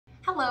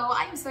Hello,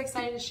 I am so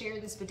excited to share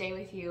this bidet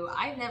with you.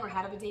 I've never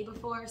had a bidet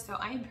before, so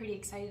I am pretty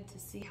excited to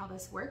see how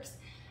this works.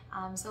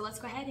 So let's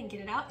go ahead and get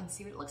it out and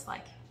see what it looks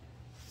like.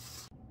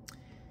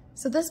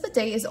 So this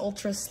bidet is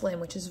ultra slim,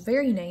 which is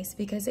very nice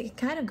because it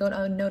can kind of go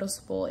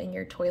unnoticeable in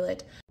your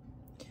toilet.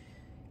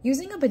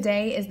 Using a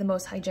bidet is the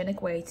most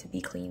hygienic way to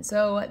be clean,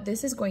 so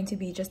this is going to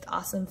be just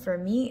awesome for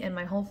me and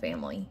my whole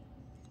family.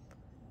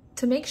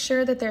 To make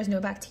sure that there's no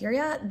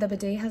bacteria, the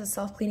bidet has a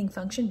self-cleaning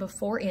function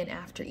before and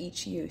after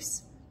each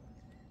use.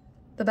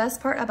 The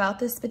best part about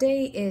this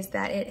bidet is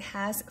that it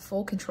has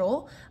full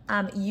control.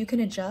 You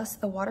can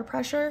adjust the water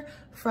pressure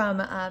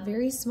from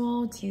very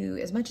small to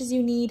as much as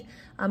you need,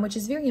 which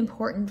is very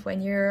important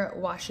when you're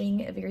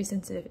washing very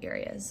sensitive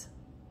areas.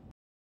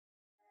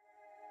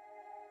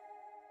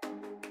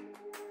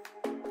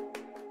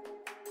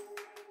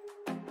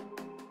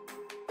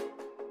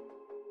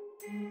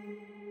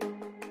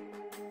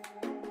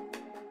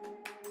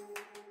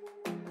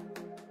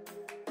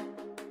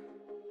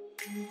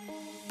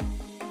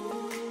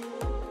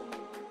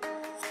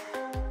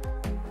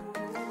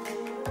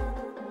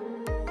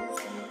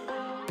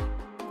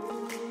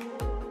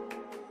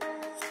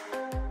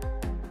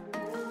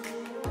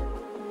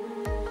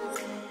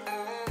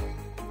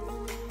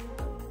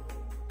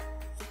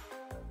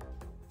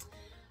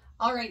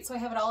 All right, so I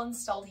have it all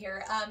installed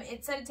here.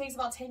 It said it takes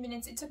about 10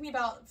 minutes. It took me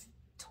about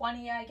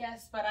 20, I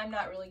guess, but I'm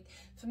not really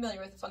familiar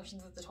with the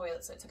functions of the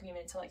toilet, so it took me a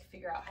minute to like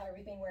figure out how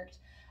everything worked.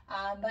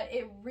 But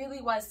it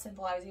really was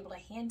simple. I was able to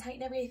hand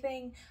tighten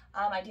everything.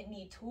 I didn't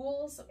need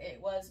tools. It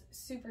was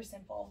super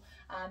simple.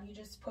 You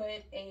just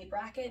put a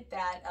bracket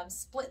that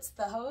splits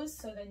the hose,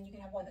 so then you can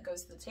have one that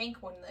goes to the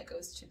tank, one that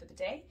goes to the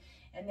bidet,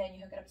 and then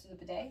you hook it up to the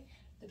bidet.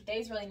 The bidet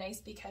is really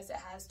nice because it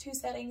has two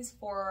settings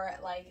for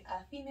like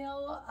a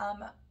female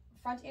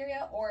front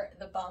area or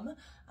the bum,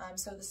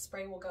 so the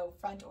spray will go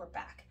front or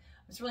back.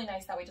 It's really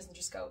nice that way. It doesn't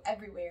just go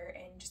everywhere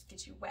and just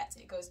get you wet.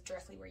 It goes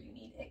directly where you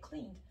need it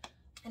cleaned.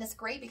 And it's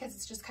great because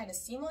it's just kind of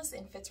seamless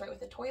and fits right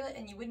with the toilet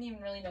and you wouldn't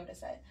even really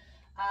notice it.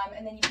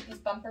 And then you put these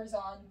bumpers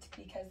on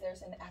because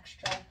there's an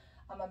extra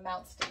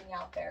amount sticking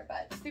out there,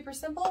 but super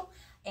simple.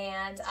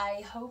 And I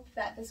hope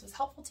that this was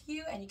helpful to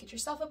you and you get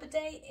yourself a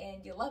bidet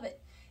and you love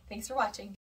it. Thanks for watching.